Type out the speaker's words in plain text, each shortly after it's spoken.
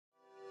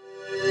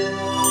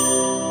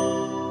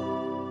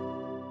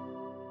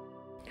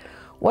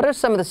What are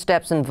some of the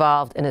steps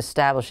involved in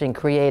establishing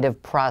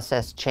creative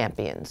process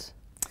champions?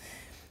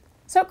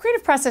 So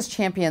creative process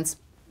champions,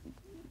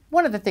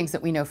 one of the things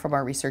that we know from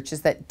our research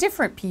is that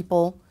different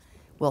people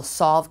will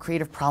solve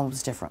creative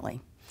problems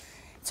differently.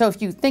 So if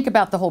you think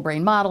about the whole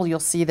brain model, you'll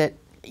see that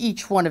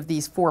each one of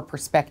these 4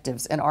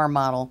 perspectives in our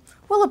model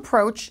will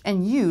approach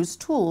and use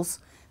tools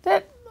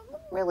that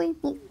really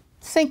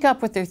sync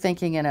up with their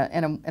thinking in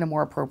a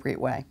more appropriate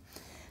way.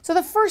 So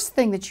the first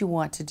thing that you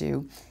want to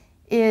do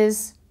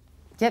is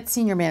get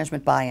senior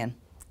management buy-in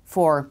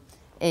for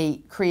a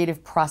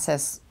creative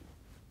process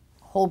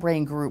whole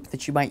brain group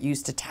that you might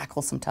use to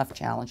tackle some tough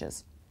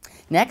challenges.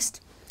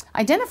 Next,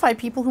 identify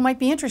people who might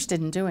be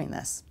interested in doing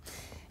this.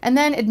 And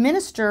then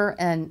administer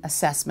an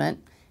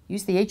assessment.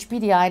 Use the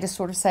HBDI to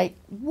sort of say,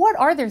 what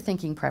are their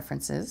thinking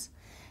preferences?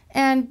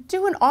 And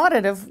do an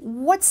audit of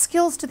what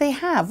skills do they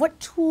have? What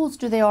tools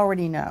do they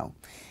already know?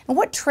 And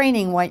what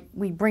training might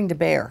we bring to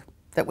bear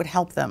that would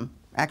help them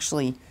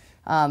actually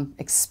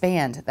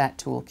expand that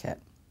toolkit?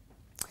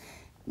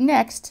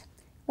 Next,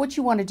 what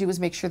you want to do is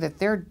make sure that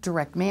their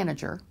direct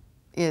manager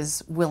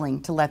is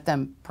willing to let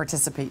them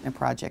participate in a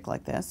project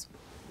like this.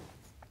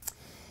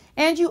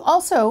 And you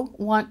also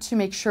want to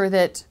make sure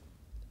that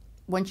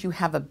once you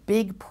have a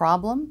big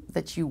problem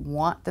that you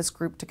want this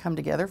group to come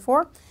together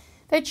for,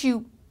 that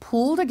you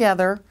pull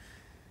together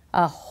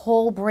a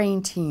whole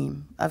brain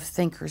team of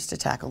thinkers to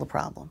tackle the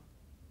problem.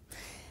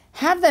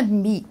 Have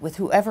them meet with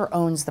whoever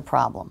owns the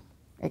problem.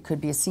 It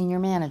could be a senior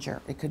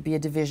manager, it could be a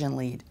division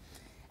lead.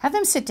 Have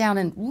them sit down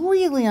and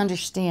really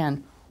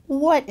understand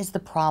what is the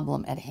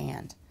problem at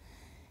hand.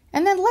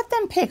 And then let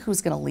them pick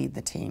who's going to lead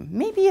the team.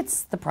 Maybe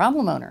it's the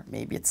problem owner,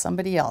 maybe it's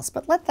somebody else,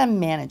 but let them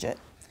manage it.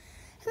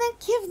 And then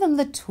give them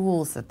the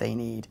tools that they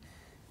need.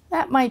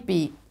 That might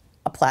be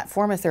a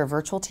platform if they're a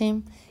virtual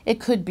team. It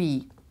could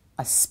be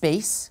a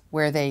space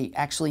where they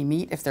actually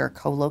meet if they're a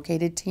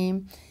co-located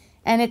team.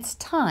 And it's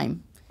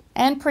time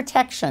and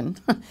protection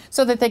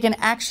so that they can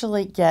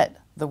actually get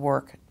the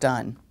work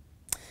done.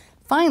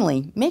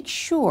 Finally, make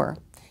sure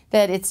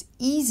that it's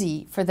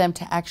easy for them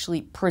to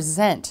actually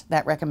present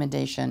that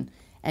recommendation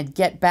and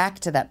get back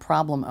to that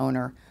problem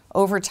owner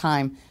over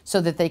time so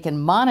that they can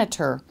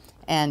monitor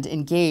and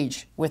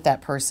engage with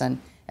that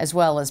person as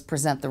well as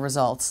present the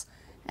results.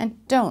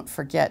 And don't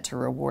forget to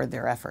reward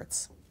their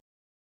efforts.